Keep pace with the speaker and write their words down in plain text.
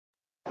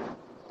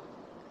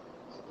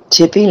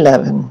Tip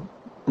 11,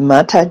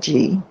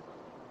 Mataji.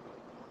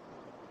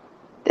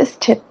 This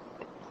tip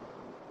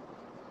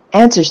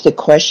answers the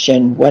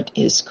question, what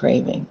is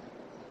craving?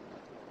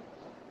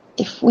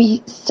 If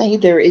we say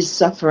there is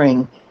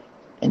suffering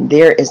and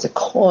there is a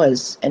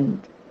cause,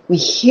 and we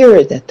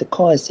hear that the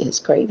cause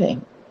is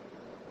craving,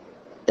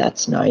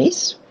 that's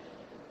nice,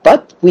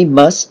 but we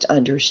must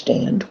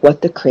understand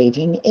what the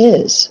craving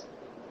is.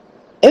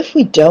 If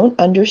we don't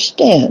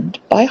understand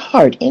by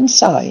heart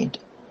inside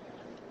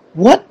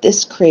what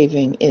this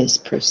craving is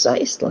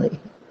precisely,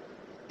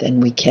 then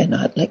we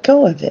cannot let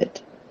go of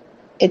it.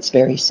 It's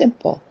very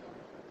simple.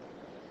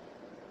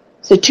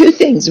 So 2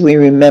 things we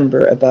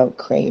remember about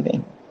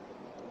craving.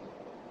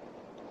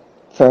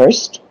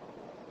 First,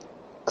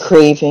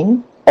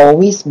 craving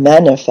always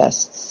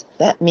manifests.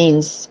 That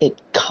means it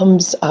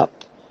comes up,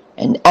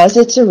 and as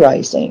it's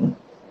arising,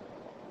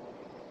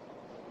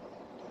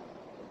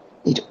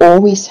 it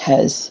always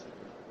has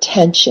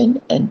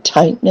tension and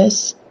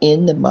tightness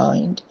in the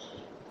mind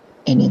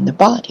and in the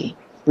body.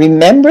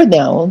 Remember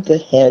now, the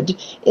head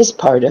is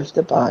part of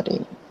the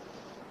body.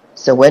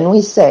 So when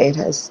we say it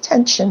has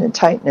tension and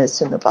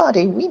tightness in the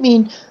body, we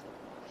mean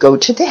go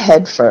to the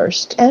head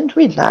first and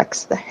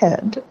relax the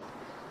head.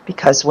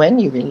 Because when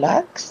you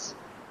relax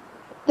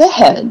the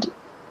head,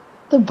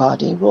 the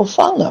body will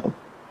follow.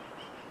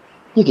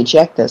 You can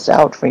check this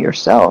out for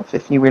yourself.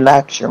 If you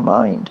relax your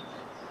mind,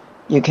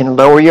 you can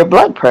lower your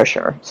blood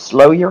pressure,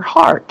 slow your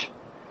heart,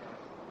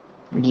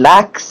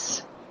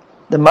 relax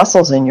the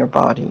muscles in your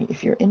body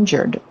if you're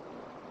injured.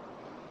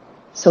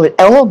 So it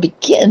all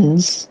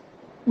begins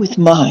with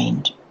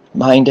mind.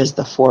 Mind is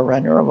the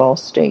forerunner of all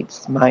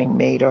states.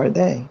 Mind-made are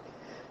they.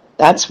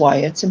 That's why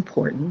it's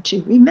important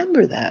to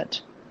remember that.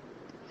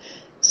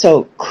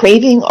 So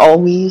craving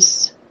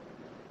always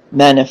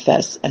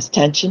manifests as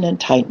tension and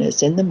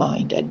tightness in the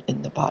mind and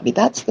in the body.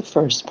 That's the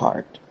first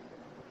part.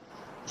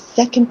 The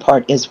second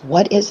part is,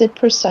 what is it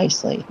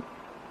precisely?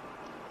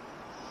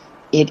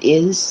 It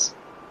is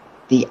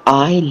the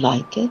I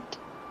like it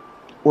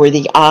or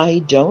the I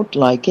don't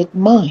like it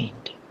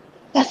mind.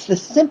 That's the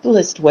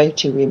simplest way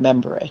to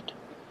remember it.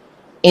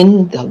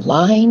 In the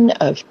line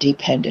of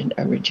dependent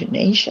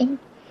origination,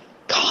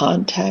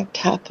 contact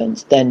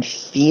happens, then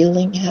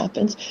feeling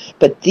happens.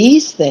 But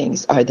these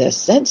things are the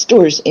sense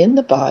doors in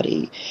the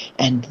body,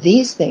 and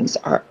these things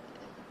are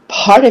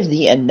part of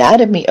the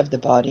anatomy of the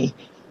body,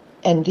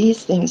 and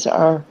these things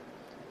are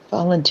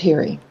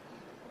voluntary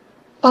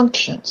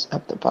functions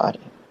of the body.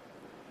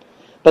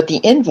 But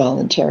the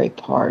involuntary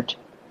part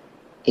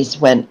is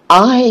when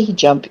I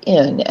jump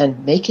in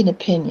and make an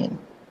opinion.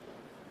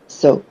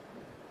 So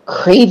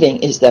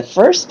craving is the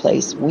first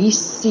place we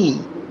see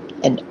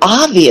and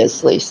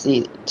obviously see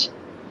it.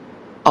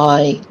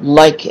 I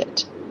like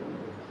it,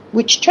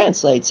 which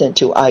translates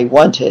into I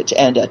want it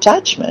and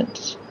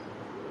attachment.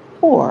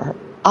 Or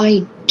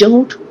I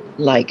don't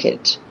like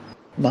it,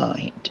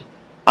 mind.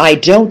 I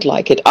don't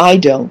like it, I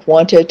don't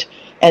want it,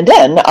 and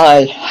then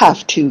I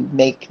have to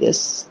make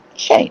this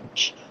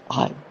change.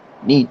 I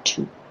need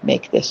to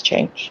make this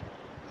change.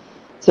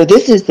 So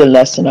this is the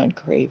lesson on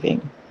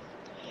craving.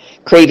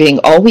 Craving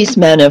always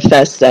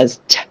manifests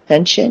as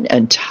tension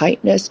and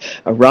tightness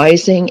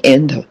arising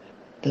in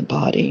the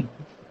body,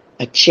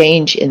 a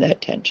change in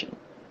that tension.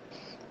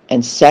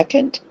 And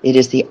second, it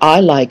is the I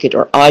like it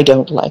or I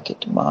don't like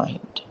it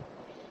mind.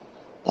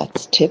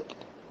 That's tip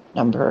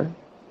number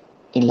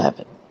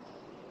 11.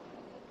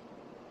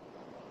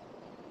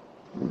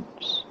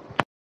 Oops.